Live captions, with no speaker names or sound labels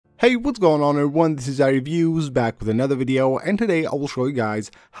Hey, what's going on everyone, this is iReviews back with another video, and today I will show you guys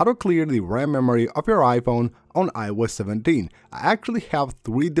how to clear the RAM memory of your iPhone on iOS 17. I actually have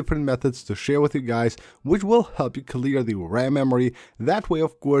 3 different methods to share with you guys which will help you clear the RAM memory. That way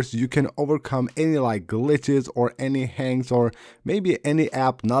of course you can overcome any glitches or any hangs or maybe any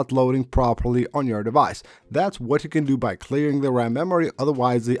app not loading properly on your device. That's what you can do by clearing the RAM memory.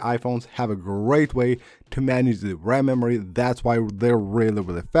 Otherwise the iPhones have a great way to manage the RAM memory. That's why they're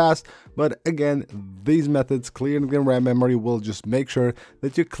really fast. But again, these methods clearing the RAM memory will just make sure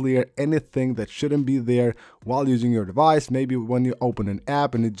that you clear anything that shouldn't be there while using your device. Maybe when you open an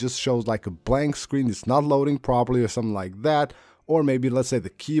app and it just shows like a blank screen, it's not loading properly or something like that. Or maybe let's say the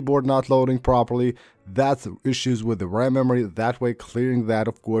keyboard not loading properly. That's issues with the RAM memory. That way clearing that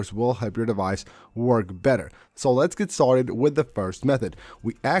of course will help your device work better. So let's get started with the first method.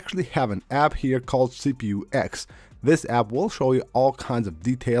 We actually have an app here called CPUX. This app will show you all kinds of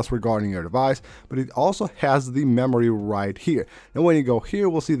details regarding your device, but it also has the memory right here. And when you go here,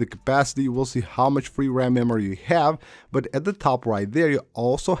 we'll see the capacity, we'll see how much free RAM memory you have, but at the top right there, you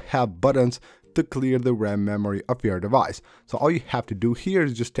also have buttons to clear the RAM memory of your device. So all you have to do here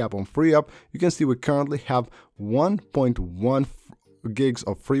is just tap on free up. You can see we currently have 1.1 gigs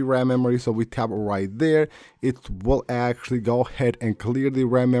of free RAM memory, so we tap right there. It will actually go ahead and clear the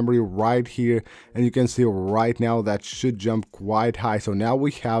RAM memory right here, and you can see right now that should jump quite high. So now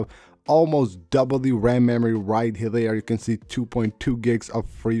we have almost double the RAM memory right here. There you can see 2.2 gigs of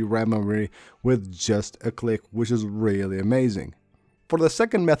free RAM memory with just a click, which is really amazing. For the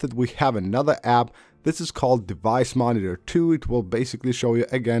second method, we have another app. This is called Device Monitor 2. It will basically show you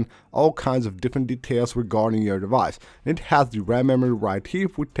again all kinds of different details regarding your device. It has the RAM memory right here.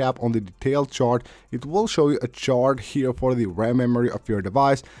 If we tap on the detailed chart, it will show you a chart here for the RAM memory of your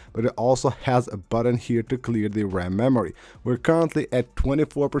device, but it also has a button here to clear the RAM memory. We're currently at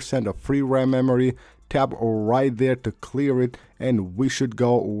 24% of free RAM memory. Tap right there to clear it, and we should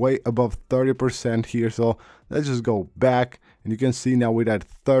go way above 30% here. So let's just go back, and you can see now we're at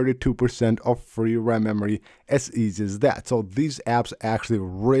 32% of free RAM memory, as easy as that. So these apps actually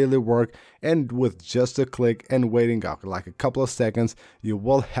really work, and with just a click and waiting out like a couple of seconds, you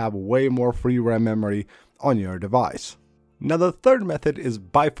will have way more free RAM memory on your device. Now the third method is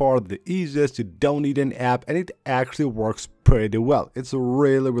by far the easiest. You don't need an app, and it actually works pretty well. It's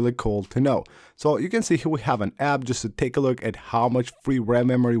really cool to know. So you can see here we have an app just to take a look at how much free RAM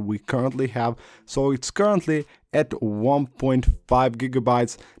memory we currently have. So it's currently at 1.5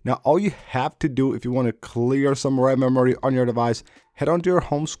 gigabytes. Now all you have to do if you want to clear some RAM memory on your device, head onto your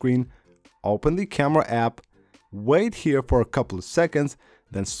home screen, open the camera app, wait here for a couple of seconds,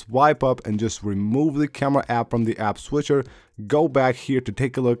 then swipe up and just remove the camera app from the app switcher. Go back here to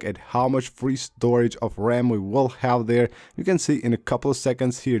take a look at how much free storage of RAM we will have there. You can see in a couple of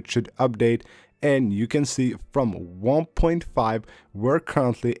seconds here it should update, and you can see from 1.5 we're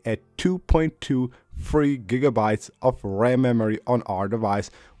currently at 2.2 free gigabytes of RAM memory on our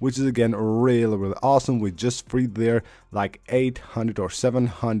device, which is again really awesome. We just freed there like 800 or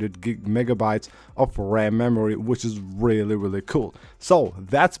 700 megabytes of RAM memory, which is really cool. So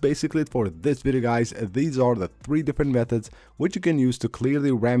that's basically it for this video, guys. These are the 3 different methods which you can use to clear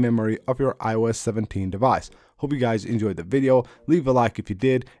the RAM memory of your iOS 17 device. Hope you guys enjoyed the video. Leave a like if you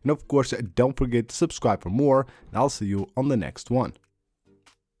did, and of course don't forget to subscribe for more, and I'll see you on the next one.